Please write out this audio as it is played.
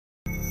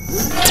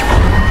Morning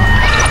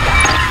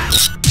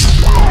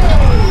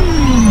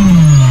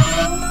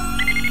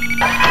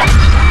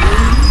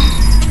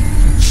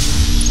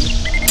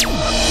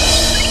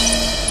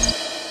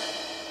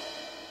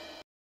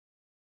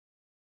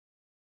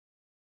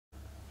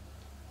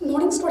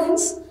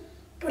students,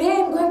 today I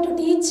am going to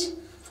teach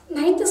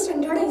 9th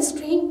standard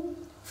history,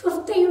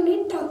 5th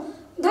unit,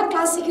 the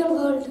classical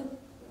world.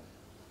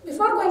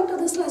 Before going to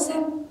this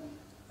lesson,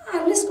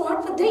 I will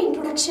start with the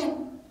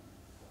introduction.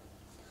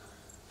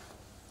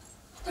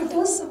 That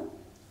is,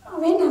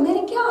 when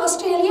America,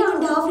 Australia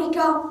and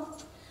Africa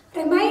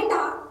remained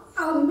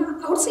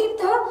outside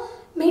the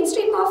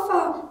mainstream of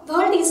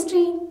world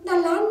history, the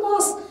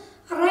landmass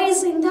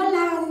arise in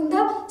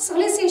the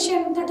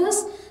civilization, that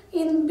is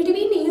in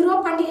between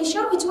Europe and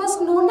Asia, which was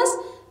known as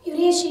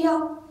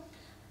Eurasia.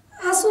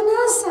 As soon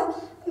as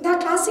the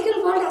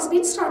classical world has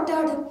been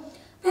started,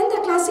 when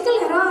the classical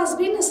era has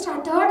been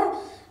started,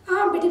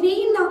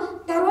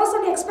 there was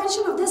an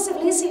expansion of the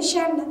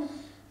civilization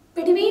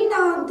between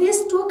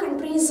these two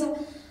countries.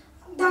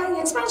 The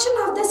expansion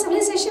of the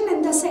civilization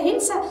in the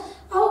sense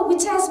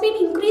which has been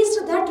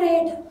increased the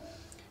trade.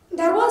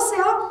 There was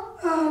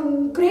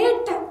a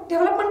great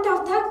development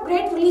of the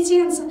great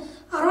religions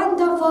around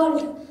the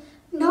world.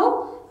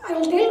 Now, I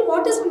will tell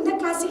what is in the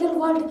classical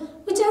world,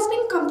 which has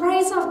been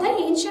comprised of the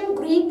ancient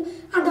Greek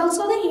and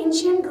also the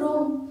ancient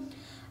Rome.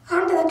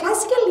 And the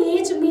classical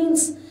age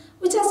means,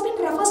 which has been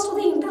refers to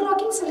the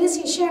interlocking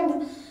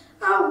civilization,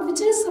 which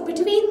is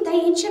between the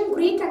ancient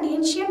Greek and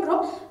ancient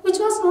Rome, which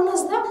was known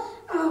as the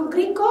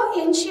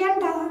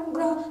Greco-ancient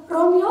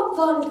Romeo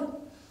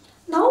world.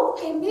 Now,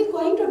 I am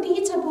going to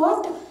teach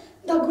about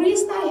the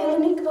Greece, the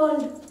Hellenic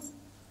world.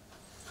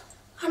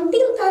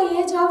 Until the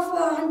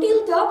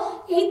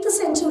 8th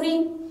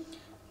century,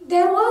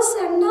 there was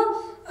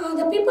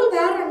the people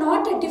were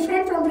not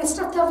different from rest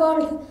of the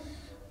world.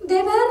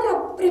 They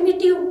were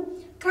primitive.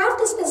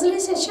 Craft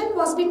specialization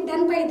was being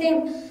done by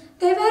them.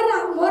 They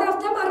were more of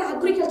them are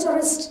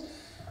agriculturists,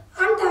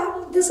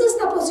 and this is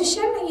the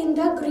position in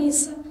the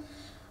Greece.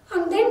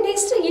 And then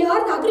next year,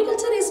 the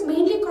agriculture is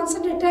mainly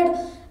concentrated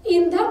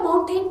in the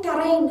mountain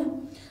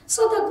terrain.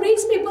 So the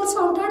Greeks people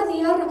founded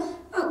their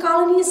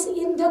colonies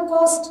in the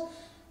coast,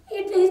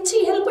 which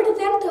helped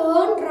them to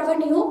earn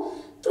revenue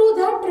through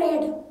the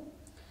trade.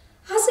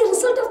 As a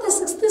result of the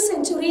 6th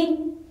century,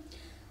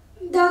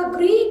 the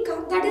Greek,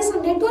 that is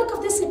a network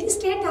of the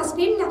city-state, has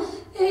been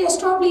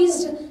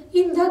established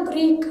in the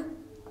Greek.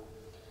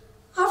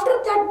 After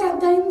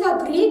that, in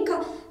the Greek,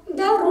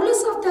 the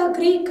rulers of the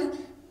Greek,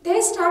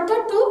 they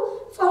started to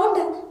found,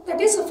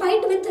 that is,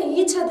 fight with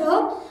each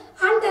other,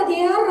 and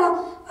they are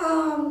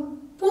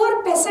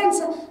poor peasants.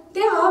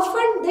 They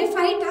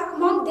fight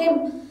among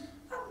them.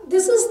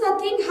 This is the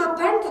thing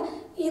happened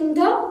in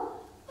the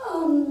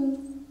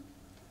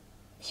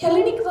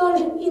Hellenic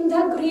world, in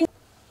the Greece.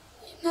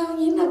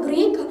 In the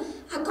Greek,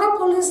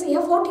 Acropolis,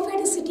 a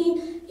fortified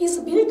city, is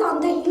built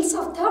on the hills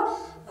of the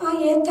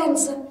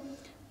Athens.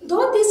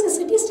 Though these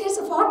city-states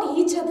fought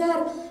each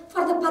other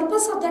for the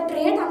purpose of the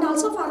trade and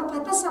also for the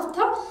purpose of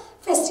the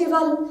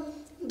festival.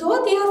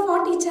 Though they are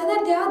fought each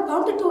other, they are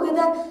bound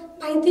together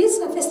by these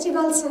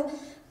festivals.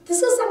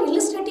 This is an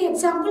illustrative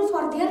example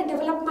for their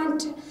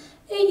development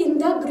in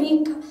the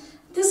Greek.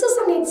 This is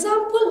an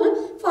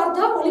example for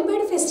the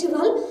Olympiad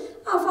festival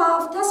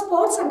of the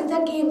sports and the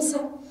games.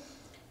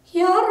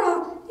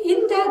 Here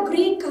in the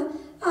Greek,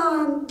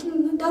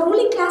 the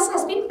ruling class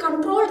has been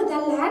controlled the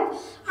land,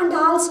 and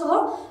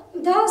also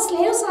the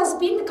slaves has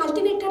been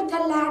cultivated the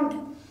land.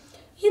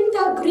 In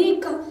the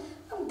Greek,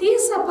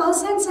 these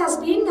persons has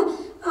been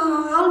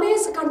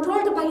always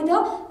controlled by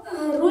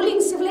the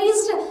ruling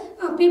civilized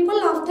people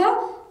of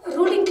the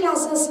ruling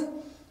classes.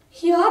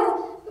 Here,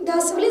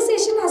 the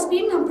civilization has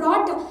been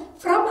brought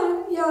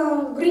from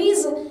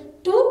Greece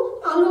to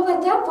all over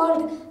the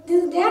world.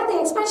 There the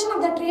expansion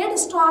of the trade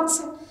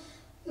starts.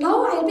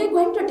 Now I will be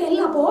going to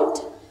tell about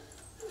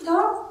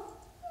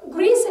the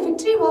Greece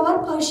victory over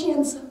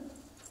Persians.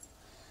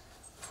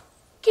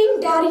 King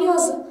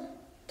Darius,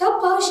 the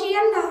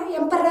Persian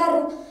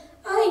emperor,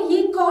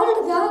 he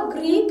called the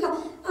Greek,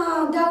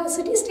 the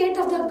city-state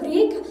of the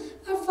Greek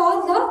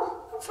for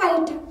the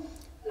fight.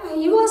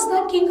 He was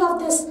the king of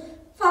this.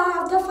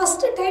 For the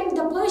first time,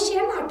 the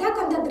Persian attack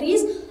on the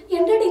Greece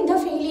ended in the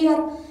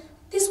failure.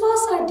 This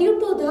was due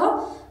to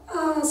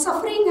the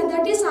suffering,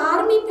 that is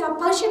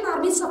Persian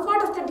army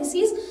suffered of the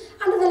disease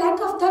and the lack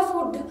of the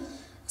food.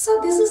 So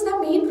this is the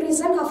main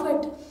reason of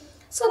it.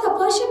 So the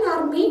Persian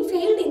army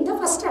failed in the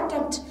first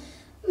attempt.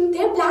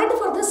 They planned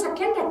for the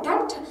second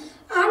attempt,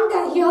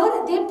 and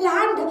here they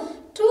planned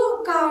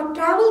to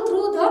travel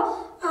through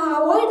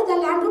avoid the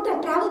land route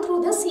and travel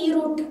through the sea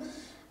route.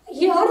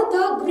 Here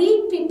the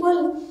Greek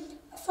people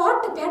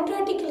fought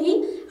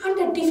patriotically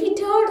and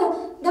defeated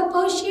the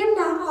Persian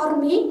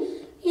army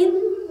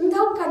in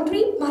the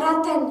country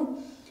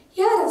Marathon.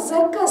 Here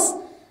Xerxes,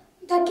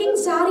 the king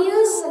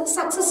Darius'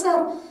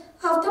 successor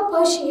of the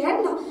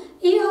Persian,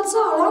 he also,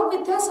 along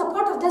with the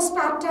support of the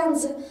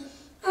Spartans,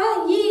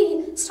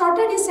 he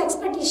started his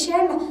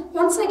expedition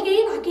once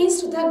again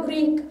against the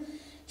Greek.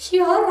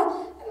 Here,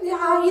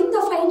 in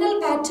the final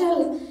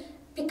battle,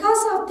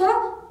 because of the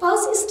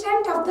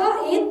persistent of the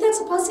Athens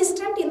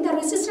persistent in the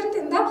resistant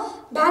in the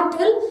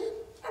battle,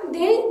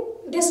 they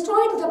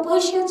destroyed the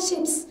Persian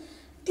ships,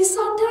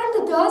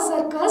 disheartened the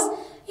circus.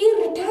 He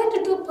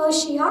returned to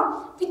Persia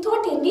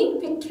without any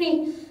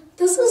victory.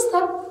 This is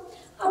the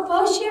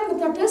Persian,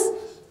 that is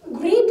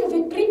Greek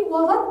victory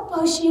over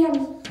Persian.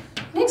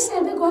 Next,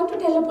 I will be going to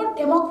tell about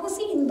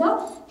democracy in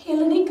the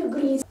Hellenic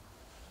Greece.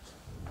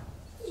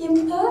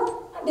 In the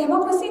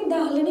democracy in the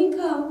Hellenic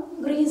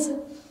Greece,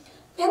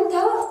 when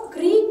the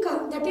Greek,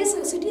 that is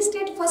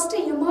city-state first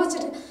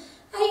emerged,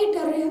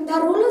 the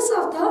rulers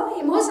of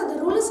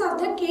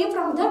the came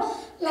from the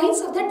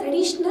lines of the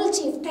traditional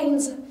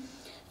chieftains.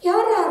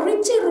 Here,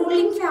 rich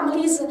ruling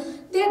families,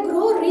 they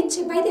grow rich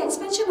by the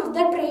expansion of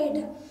the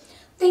trade.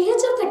 The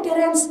age of the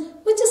tyrants,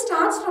 which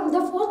starts from the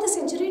 4th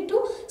century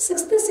to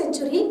 6th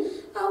century,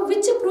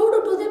 which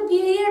proved to the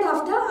period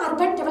of the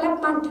urban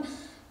development.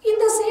 In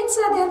the sense,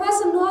 there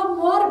was no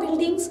more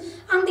buildings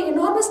and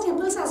enormous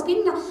temples has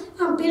been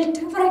built.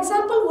 For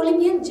example,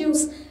 Olympian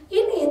Jews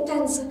in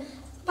Athens.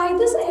 By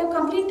this, I have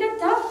completed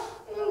the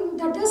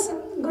that is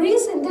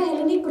Greece in the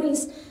Hellenic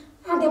Greece,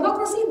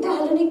 democracy in the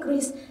Hellenic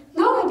Greece.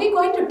 Now I will be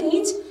going to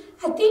teach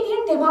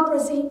Athenian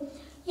democracy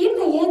in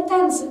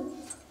Athens.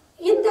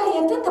 In the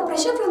Athens, the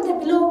pressure from the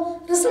below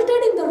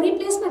resulted in the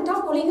replacement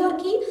of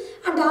oligarchy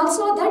and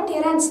also the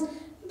tyrants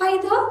by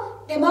the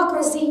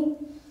democracy.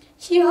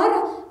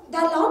 Here, the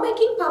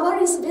lawmaking power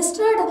is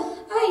vested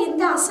in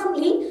the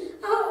assembly.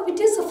 It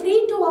is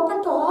free to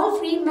open to all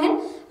free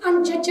men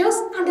and judges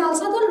and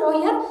also the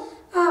lawyer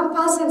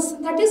persons,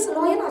 that is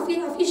lawyer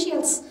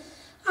officials.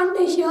 And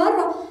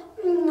here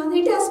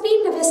it has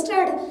been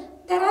vested.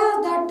 There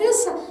are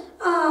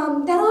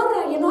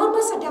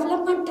enormous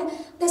development.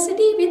 The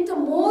city with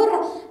more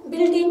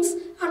buildings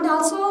and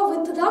also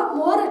with the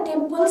more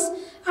temples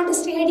and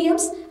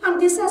stadiums, and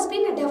this has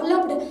been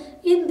developed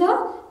in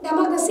the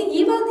democracy,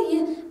 even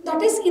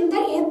that is in the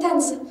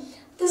Athens.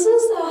 This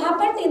is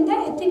happened in the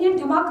Athenian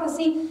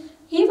democracy.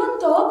 Even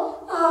though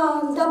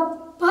the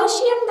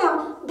Persian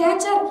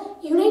danger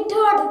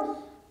united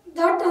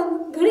that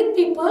Greek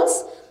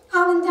peoples,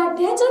 when the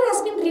danger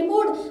has been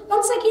removed,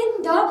 once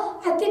again the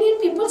Athenian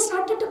people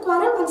started to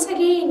quarrel once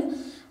again.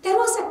 There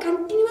was a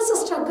continuous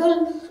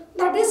struggle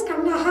that is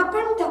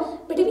happened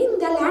between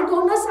the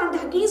landowners and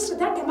against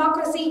the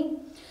democracy.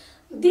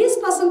 These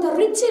persons, the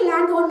rich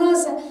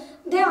landowners,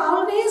 they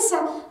always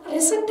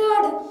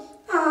resented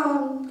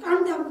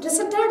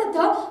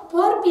the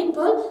poor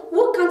people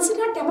who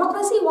considered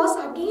democracy was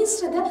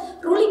against the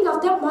ruling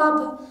of the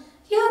mob.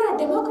 Here,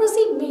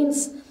 democracy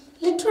means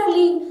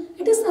literally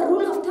it is the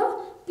rule of the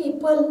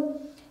people.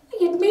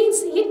 It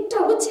means it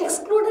which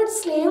excluded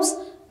slaves,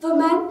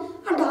 women,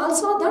 and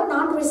also the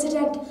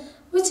non-resident,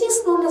 which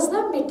is known as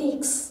the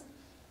metics.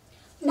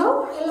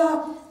 Now,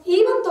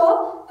 even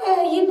though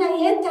in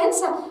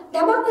Athens,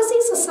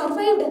 democracy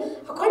survived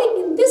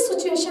according in these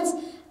situations,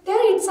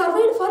 there it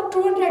survived for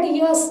 200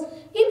 years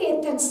in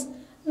Athens.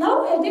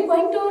 Now, I will be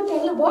going to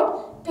tell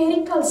about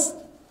Pericles.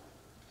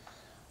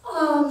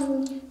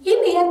 In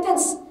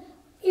Athens,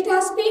 it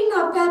has been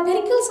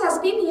Pericles has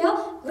been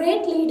a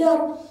great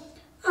leader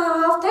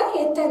of the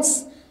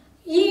Athens.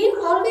 He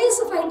always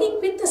fighting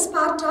with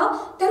Sparta.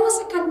 There was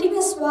a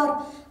continuous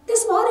war.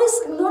 This war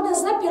is known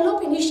as the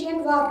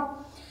Peloponnesian War.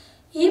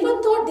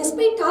 Even though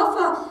despite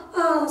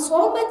of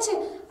so much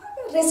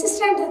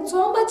resistance,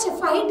 so much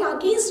fight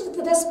against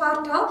the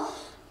Sparta,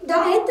 the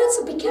Athens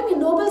became a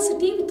noble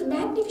city with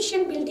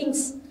magnificent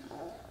buildings.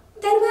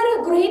 There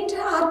were a great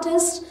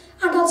artists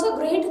and also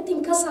great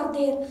thinkers are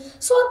there.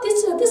 So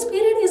this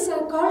period is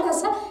called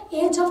as the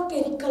Age of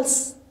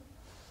Pericles.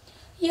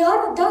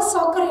 Here the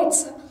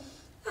Socrates.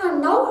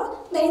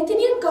 Now the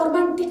Athenian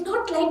government did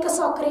not like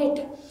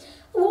Socrates,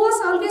 who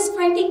was always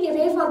finding a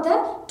way for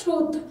the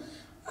truth.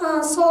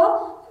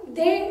 So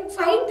they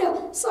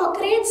find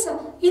Socrates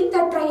in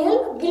the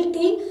trial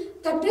guilty,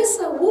 that is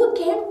who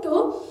came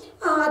to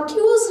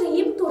accuse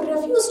him to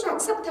refuse to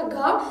accept the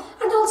God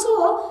and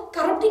also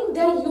corrupting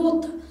the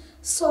youth.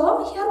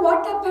 So here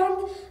what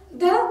happened?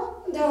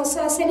 The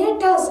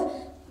senators,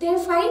 they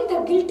find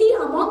guilty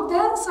among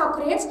the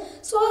Socrates,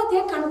 so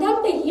they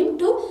condemned him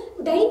to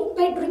die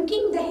by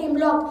drinking the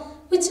hemlock,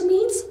 which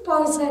means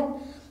poison.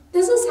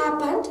 This has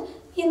happened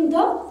in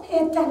the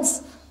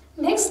Athens.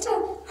 Next,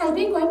 I will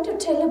be going to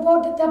tell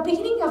about the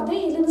beginning of the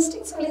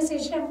Hellenistic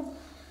civilization.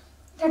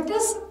 That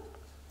is,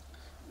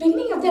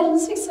 beginning of the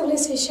Hellenistic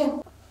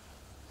civilization.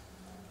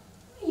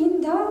 In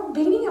the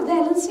beginning of the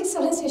Hellenistic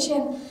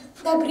civilization,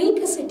 the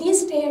Greek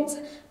city-states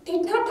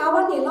did not have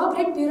an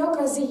elaborate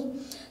bureaucracy.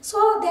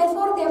 So,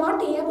 therefore, they were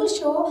not able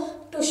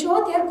to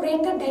show their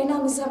greater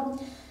dynamism.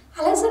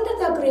 Alexander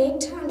the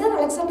Great, under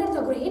Alexander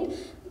the Great,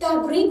 the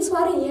Greeks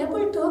were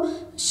able to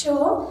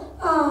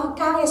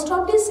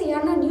establish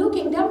a new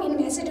kingdom in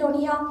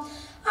Macedonia.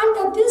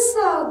 And this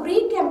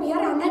Greek empire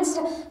annexed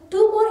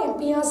two more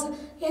empires,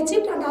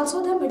 Egypt and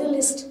also the Middle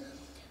East.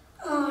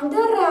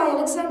 Under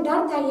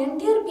Alexander, the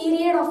entire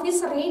period of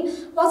his reign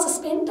was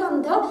spent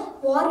on the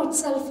war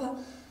itself.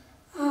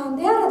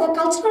 They are the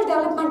cultural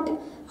development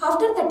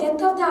after the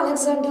death of the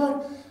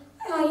Alexander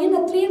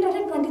in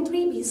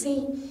 323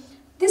 BC.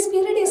 This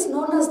period is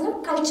known as the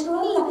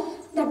cultural,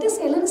 that is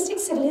Hellenistic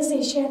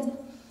civilization.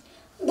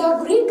 The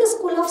Greek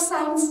school of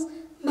science,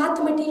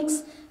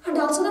 mathematics and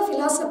also the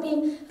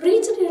philosophy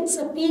reached its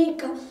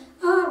peak,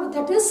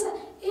 that is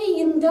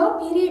in the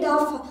period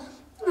of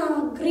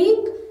Greek,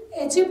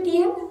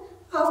 Egyptian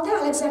of the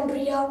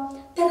Alexandria.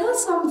 There are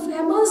some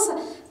famous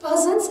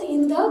persons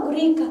in the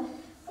Greek,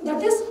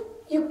 that is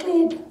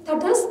Euclid,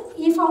 that is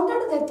he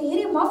founded the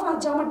theorem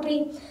of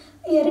geometry.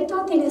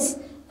 Eratosthenes,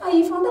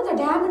 he founded the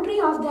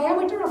diameter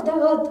of the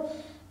earth.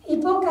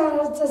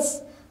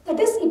 Hippocrates, that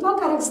is he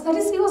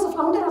was the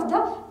founder of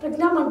the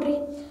trigonometry.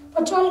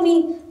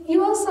 Ptolemy, he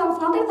was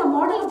founded the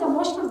model of the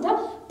motion of the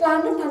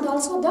planet and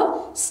also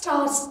the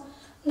stars.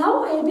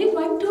 Now I will be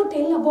going to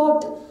tell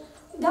about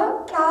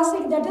the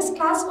classic, that is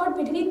class war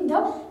between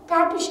the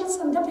patricians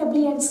and the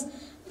plebeians.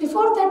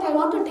 Before that, I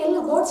want to tell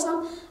about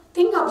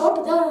something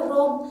about the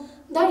Rome,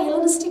 the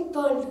Hellenistic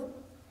world.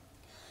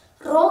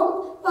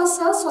 Rome was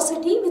a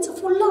society which was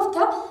full of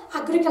the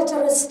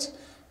agriculturists.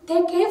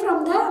 They came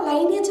from the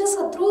lineages,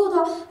 through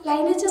the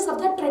lineages of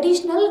the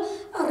traditional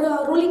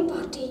ruling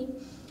party.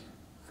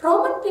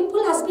 Roman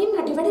people has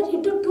been divided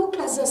into two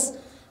classes.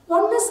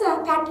 One is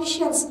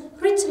patricians,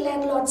 rich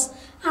landlords.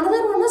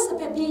 Another one is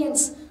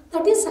plebeians,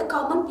 that is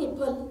common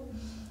people.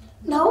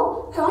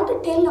 Now I want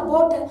to tell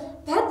about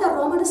where the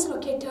Roman is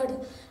located.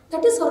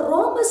 That is,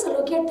 Rome is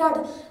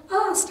located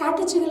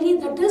strategically,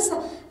 that is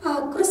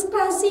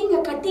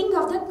crisscrossing, cutting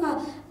of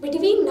the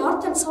between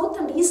north and south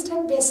and east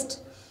and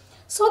west.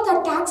 So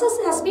the taxes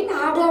has been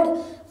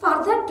added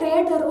for the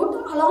trade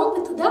route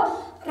along with the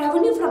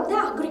revenue from the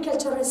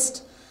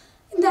agriculturist.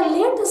 In the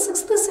late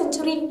 6th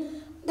century,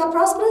 the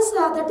prosperous,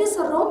 that is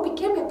Rome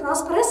became a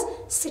prosperous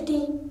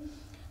city.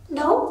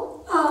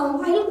 Now I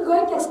will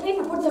going to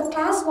explain about the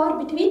class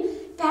war between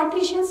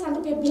patricians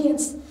and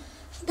plebeians.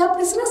 The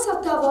prisoners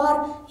of the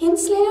war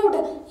enslaved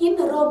in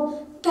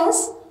Rome,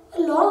 thus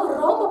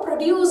Rome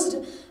produced,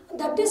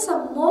 that is a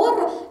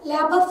more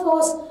labor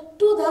force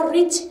to the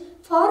rich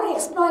for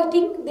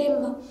exploiting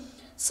them.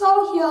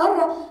 So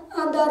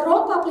here the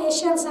Rome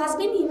populations has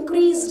been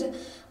increased.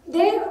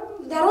 There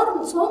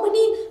are so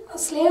many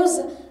slaves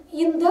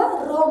in the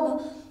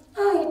Rome.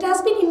 It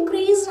has been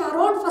increased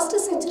around 1st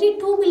century,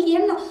 2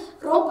 million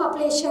Rome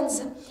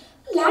populations.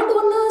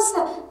 Landowners,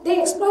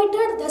 they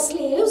exploited the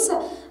slaves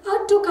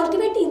to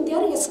cultivate in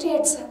their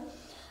estates.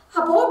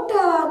 About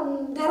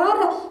there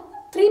are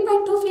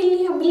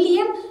 3.2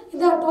 million in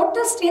the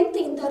total strength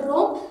in the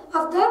Rome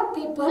of the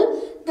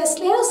people. The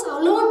slaves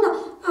alone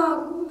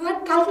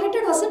are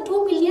calculated as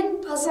 2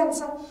 million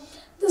persons.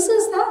 This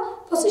is the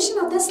position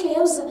of the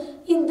slaves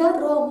in the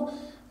Rome.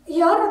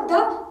 Here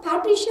the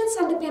patricians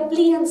and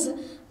plebeians,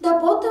 the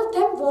both of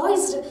them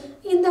voiced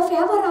in the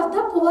favor of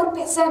the poor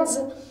peasants.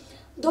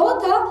 Though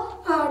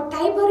the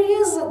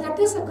Tiberius, that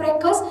is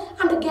Gracchus,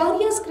 and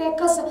Gaius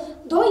Gracchus,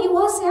 though he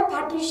was a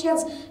patrician,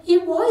 he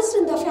voiced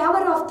in the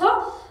favor of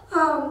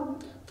the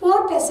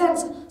poor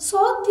peasants.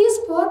 So these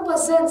poor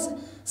peasants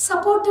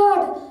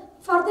supported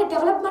for the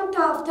development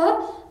of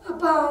the,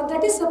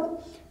 that is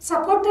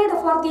supported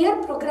for their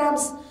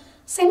programs.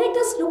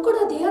 Senators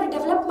looked at their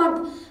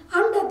development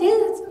and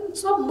they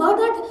so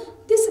murdered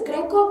these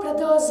Greco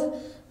brothers.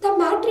 The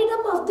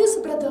martyrdom of these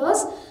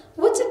brothers,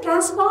 which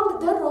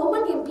transformed the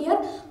Roman Empire,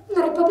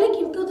 the Republic,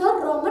 into the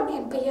Roman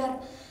Empire.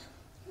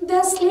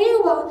 The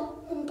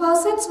slave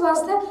persons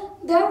was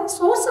the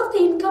source of the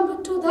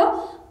income to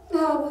the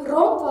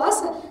Rome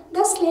was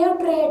the slave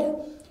trade.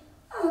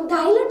 The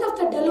island of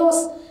the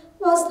Delos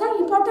was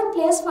the important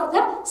place for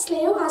the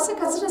slave as a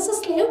considered as a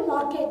slave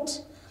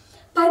market.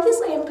 By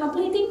this I am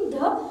completing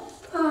the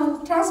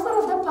transfer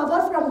of the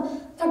power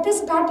from, that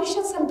is,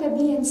 patricians and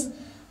plebeians.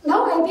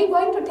 Now I will be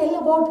going to tell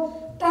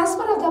about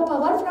transfer of the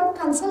power from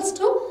consuls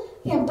to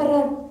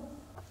emperor.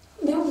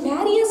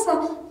 Marius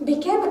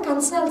became a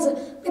consul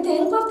with the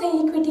help of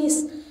the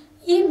equities.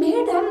 He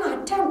made an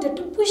attempt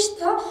to push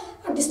the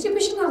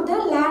distribution of the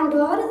land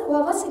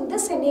overs in the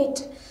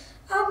Senate.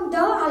 The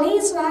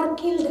allies were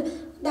killed.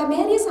 The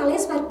Marius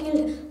allies were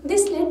killed.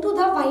 This led to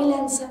the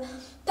violence.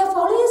 The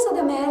followers of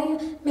the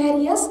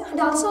Marius and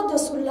also the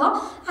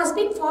Sulla has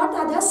been fought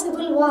at the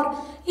civil war.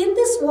 In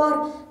this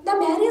war, the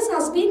Marius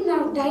has been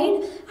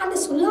died and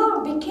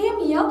Sulla became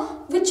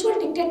a virtual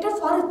dictator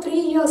for 3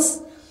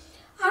 years.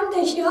 And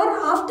here,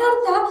 after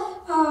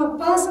the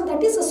person,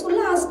 that is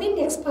Sulla, has been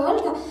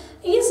expelled,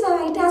 he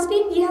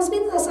has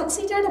been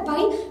succeeded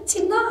by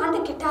Cinna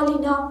and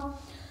Catalina.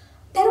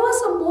 There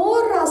was a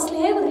more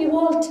slave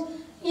revolt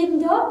in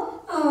the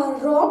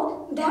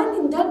Rome than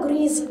in the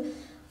Greece.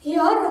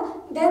 Here,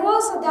 there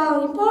was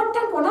the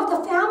important, one of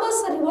the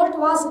famous revolt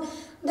was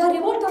the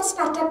revolt of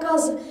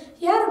Spartacus.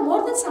 Here,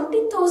 more than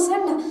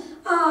 70,000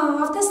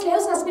 of the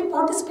slaves has been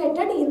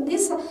participated in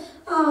this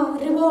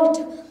revolt.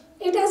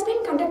 It has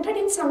been conducted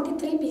in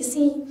 73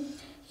 BC.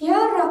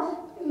 Here,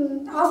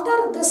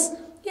 after this,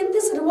 in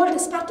this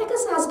revolt,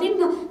 Spartacus has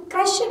been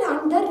crushed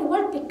and the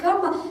revolt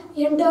become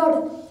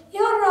ended.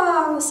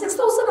 Here,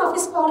 6,000 of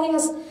his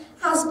followers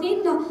has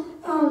been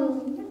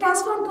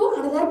transferred to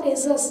another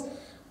places.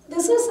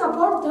 This is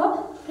about the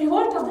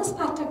revolt of the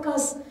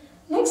Spartacus.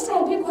 Next,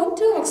 I will be going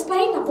to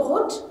explain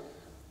about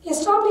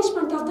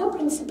establishment of the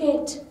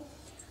Principate.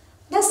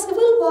 The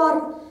Civil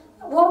War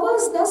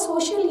overs the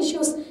social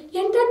issues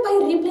ended by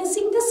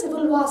replacing the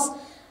civil wars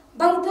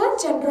by the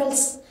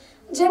generals.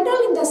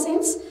 General in the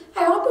sense,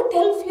 I want to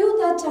tell few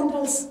the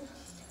generals.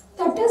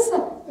 That is,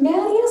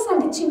 Marius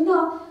and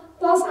Cinna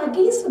was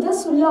against the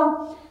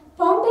Sulla.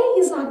 Pompey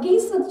is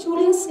against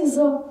Julius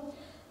Caesar.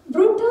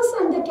 Brutus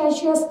and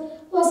Cassius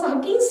was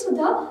against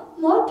the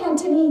Mark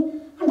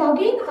Antony. And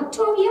again,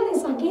 Octavian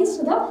is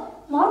against the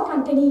Mark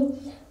Antony.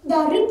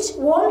 The rich,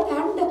 old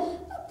and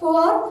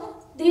poor,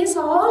 these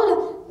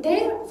all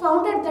they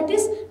founded, that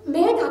is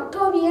made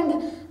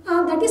Octavian,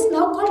 that is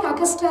now called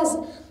Augustus,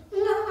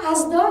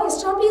 as the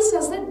established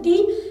as the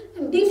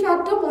de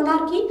facto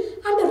monarchy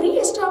and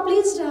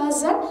re-established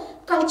as a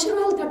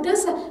cultural, that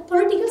is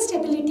political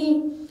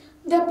stability.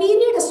 The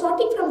period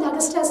starting from the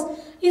Augustus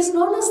is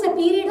known as the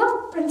period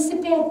of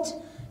Principate.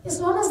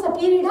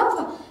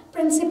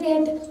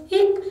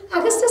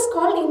 Augustus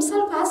called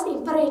himself as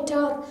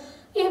Imperator,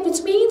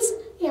 which means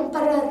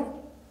emperor.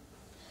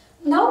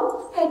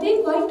 Now I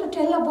am going to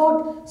tell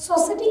about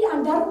society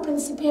under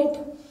Principate.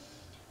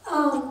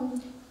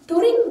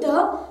 During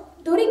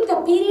the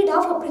period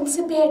of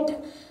Principate,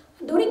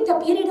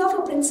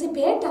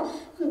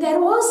 there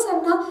was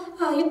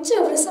which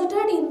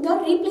resulted in the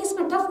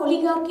replacement of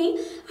oligarchy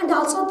and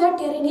also the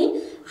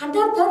tyranny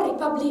under the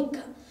Republic.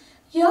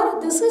 Here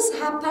this has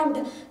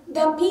happened,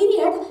 the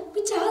period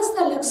which has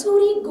the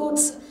luxury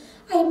goods.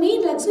 I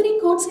mean luxury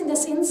goods in the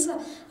sense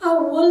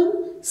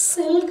wool,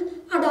 silk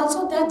and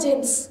also the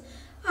gems.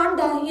 And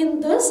in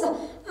this, the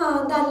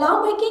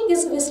lawmaking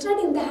is vested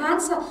in the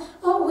hands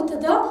with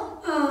the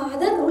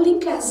other ruling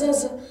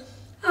classes.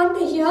 And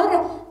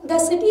here the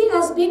city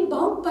has been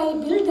built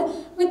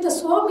with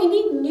so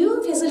many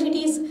new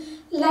facilities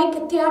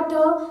like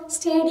theatre,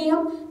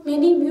 stadium,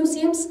 many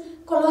museums,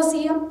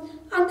 colosseum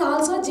and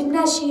also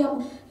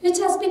gymnasium, which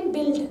has been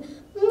built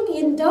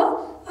in the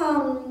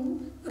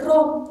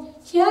Rome.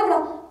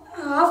 Here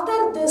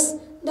after this,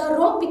 the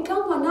Rome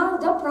became one of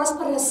the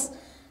prosperous.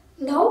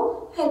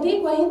 Now I will be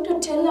going to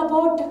tell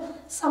about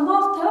some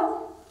of the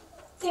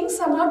things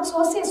about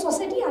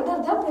society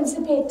under the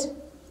Principate.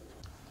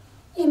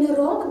 In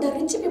Rome, the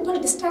rich people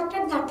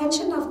distracted the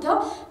attention of the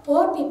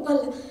poor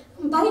people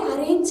by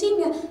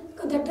arranging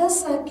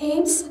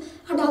games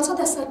and also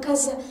the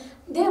circus.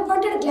 They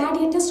appointed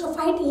gladiators to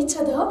fight each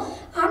other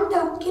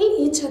and kill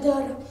each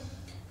other.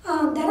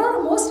 There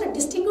are most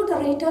distinguished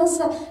writers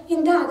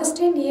in the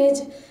Augustan age.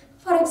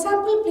 For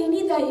example,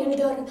 Pliny the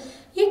Elder.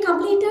 He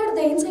completed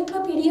the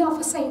Encyclopedia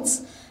of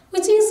Science,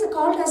 which is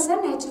called as a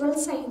natural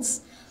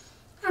science.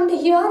 And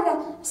here,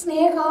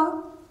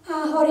 Seneca,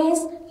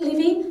 Horace,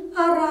 Livy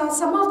are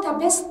some of the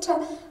best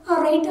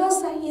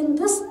writers in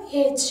this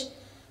age.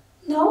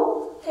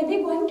 Now, I will be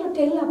going to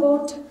tell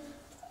about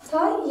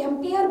the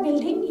empire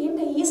building in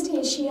East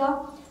Asia,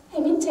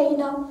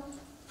 China.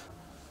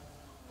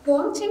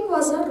 Guangqing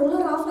was a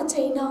ruler of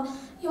China.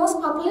 He was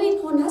popularly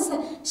known as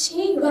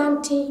Shi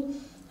Yuanti.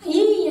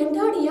 He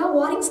entered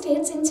warring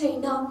states in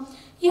China.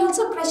 He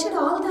also crushed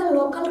all the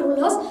local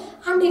rulers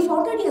and he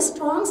founded a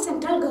strong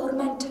central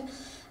government.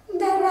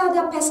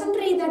 The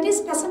peasantry, that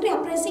is peasantry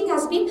uprising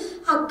has been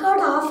occurred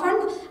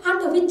often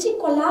and which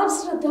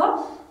collapsed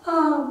the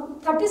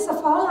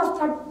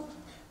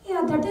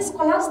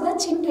collapsed the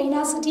Qin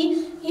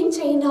dynasty in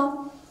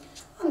China.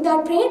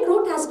 The trade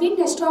route has been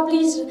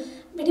established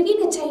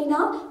between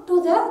China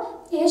to the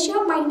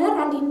Asia Minor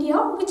and India,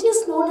 which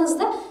is known as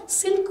the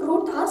Silk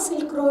Route or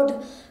Silk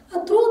Road.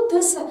 Through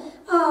this,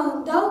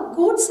 the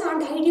goods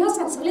and ideas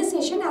and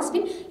civilization has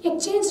been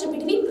exchanged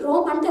between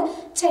Rome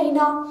and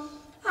China.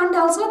 And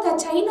also the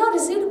China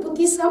received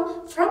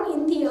Buddhism from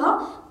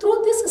India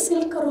through this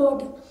Silk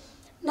Road.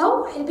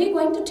 Now I will be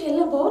going to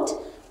tell about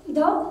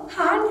the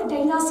Han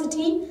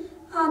dynasty,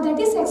 that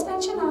is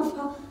expansion of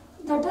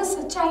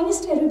Chinese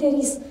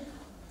territories.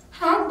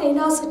 Han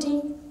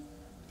dynasty.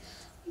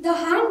 The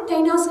Han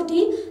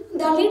dynasty,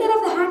 the leader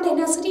of the Han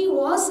dynasty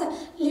was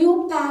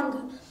Liu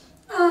Bang.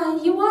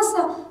 He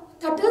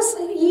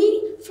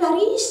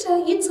flourished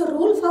its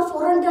rule for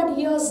 400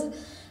 years.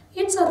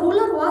 Its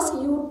ruler was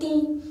Yu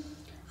Ti.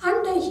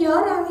 And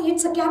here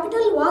its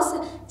capital was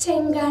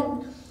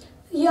Chang'an.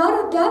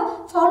 Here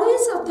the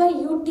followers of the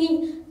Yu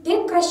Ti,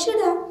 they crushed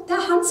the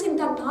Huns in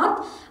the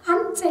north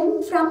and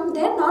sent from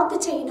their North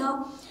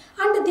China.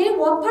 And they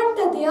opened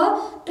their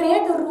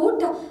trade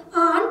route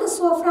and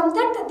so from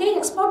that they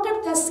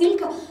exported the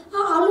silk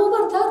all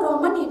over the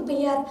Roman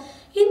Empire.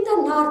 In the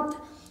north,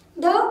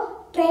 the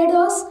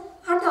traders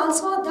and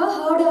also the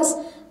herders,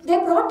 they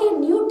brought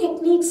in new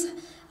techniques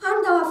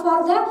and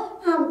for the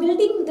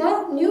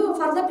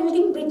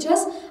building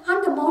bridges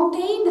and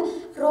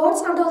mountain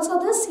roads and also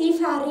the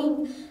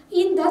seafaring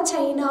in the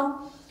China.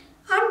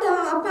 And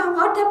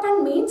what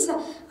happened means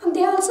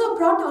they also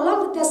brought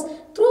along with this.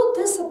 Through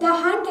this, the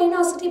Han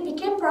dynasty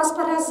became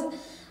prosperous.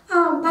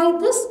 By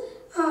this,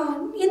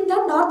 in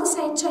the north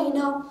side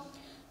China.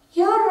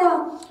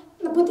 Here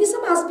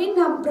Buddhism has been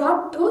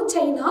brought to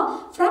China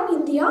from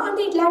India, and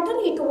later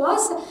it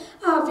was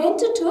went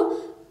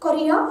to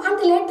Korea, and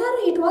later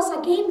it was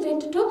again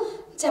went to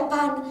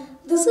Japan.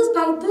 This is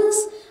by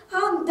this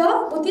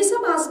the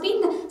Buddhism has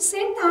been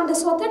sent, and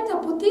so that the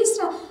Buddhist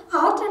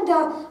art and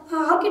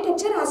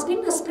architecture has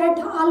been spread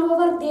all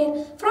over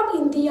there from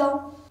India.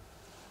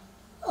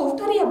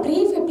 After a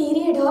brief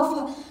period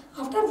of,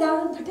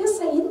 that is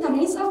in the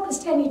rise of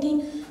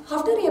Christianity,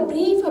 after a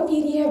brief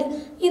period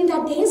in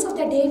the days of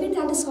the David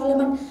and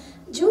Solomon,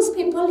 Jewish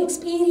people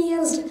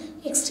experienced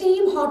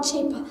extreme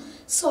hardship.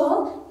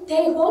 So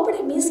they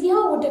hoped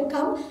Messiah would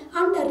come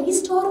and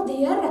restore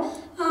their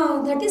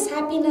that is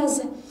happiness.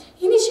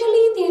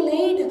 Initially they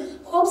laid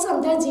hopes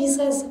on the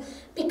Jesus,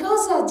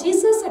 because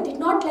Jesus did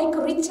not like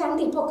rich and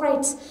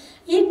hypocrites.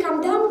 He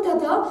condemned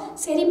the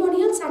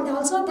ceremonials and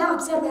also the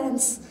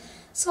observance.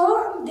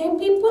 So the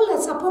people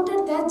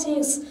supported the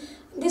Jews.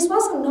 This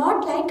was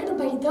not liked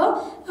by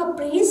the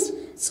priest.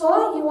 So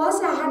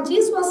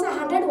Jesus was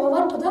handed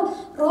over to the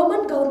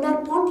Roman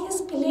governor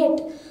Pontius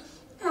Pilate.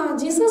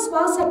 Jesus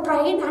was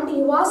tried and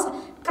he was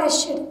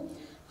crushed.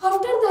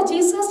 After the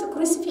Jesus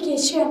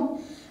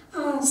crucifixion,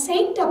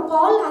 Saint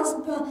Paul has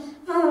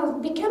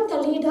become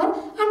the leader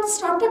and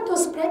started to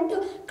spread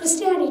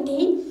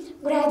Christianity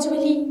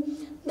gradually.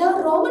 The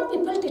Roman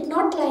people did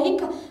not like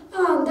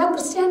the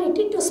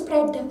Christianity to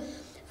spread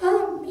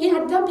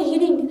at the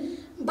beginning,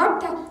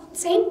 but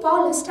Saint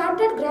Paul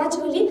started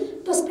gradually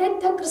to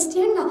spread the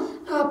Christian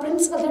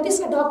principles, that is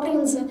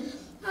doctrines.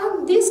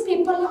 These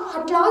people,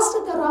 at last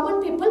the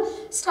Roman people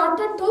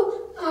started to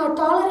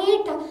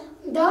tolerate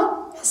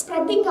the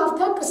spreading of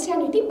the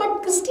Christianity,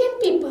 but Christian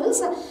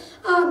peoples,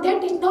 they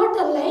did not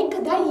like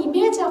the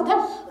image of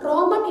the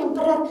Roman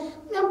emperor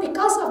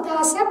because of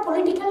the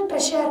political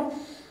pressure.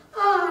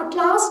 At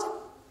last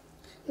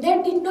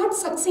they did not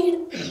succeed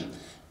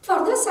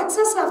for the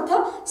success of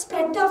the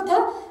spread of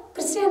the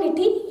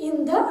Christianity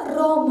in the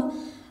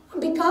Rome,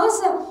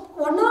 because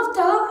one of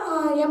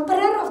the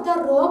emperor of the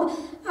Rome,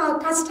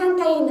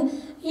 Constantine,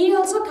 he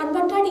also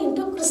converted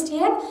into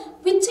Christian,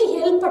 which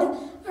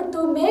helped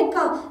to make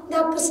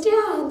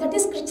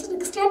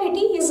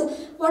Christianity is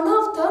one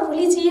of the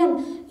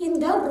religion in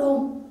the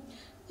Rome.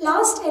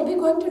 Last I will be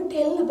going to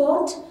tell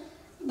about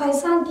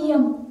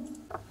Byzantium.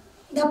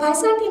 The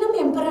Byzantium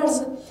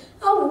emperors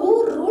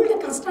who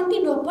ruled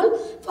Constantinople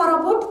for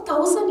about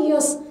 1000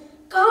 years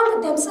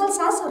called themselves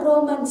as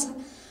Romans.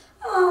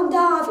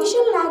 The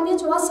official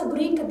language was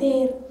Greek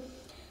there.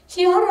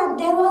 Here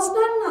there was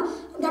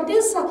one, that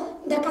is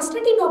the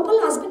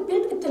Constantinople has been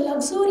built with a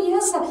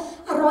luxurious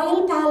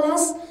royal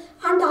palace,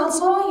 and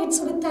also it's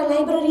with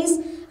libraries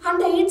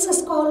and its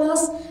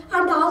scholars,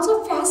 and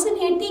also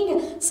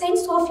fascinating Saint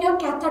Sophia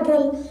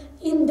Cathedral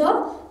in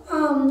the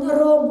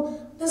Rome.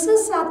 This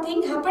is a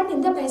thing happened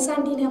in the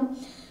Byzantium.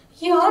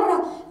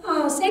 Here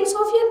Saint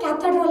Sophia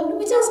Cathedral,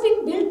 which has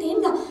been built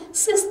in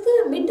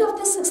the mid of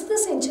the 6th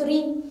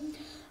century.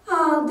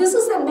 This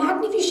is a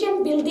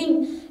magnificent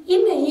building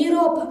in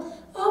Europe,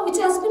 which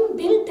has been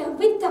built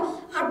with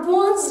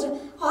advanced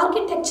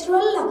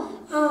architectural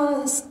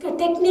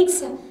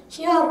techniques.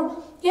 Here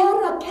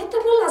a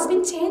cathedral has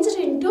been changed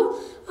into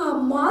a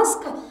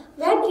mosque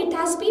when it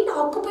has been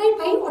occupied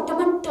by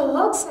Ottoman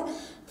Turks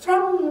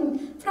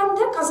from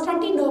the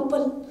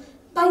Constantinople.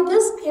 By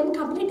this I am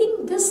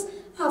completing this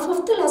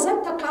 5th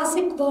lesson, the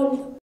classic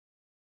world.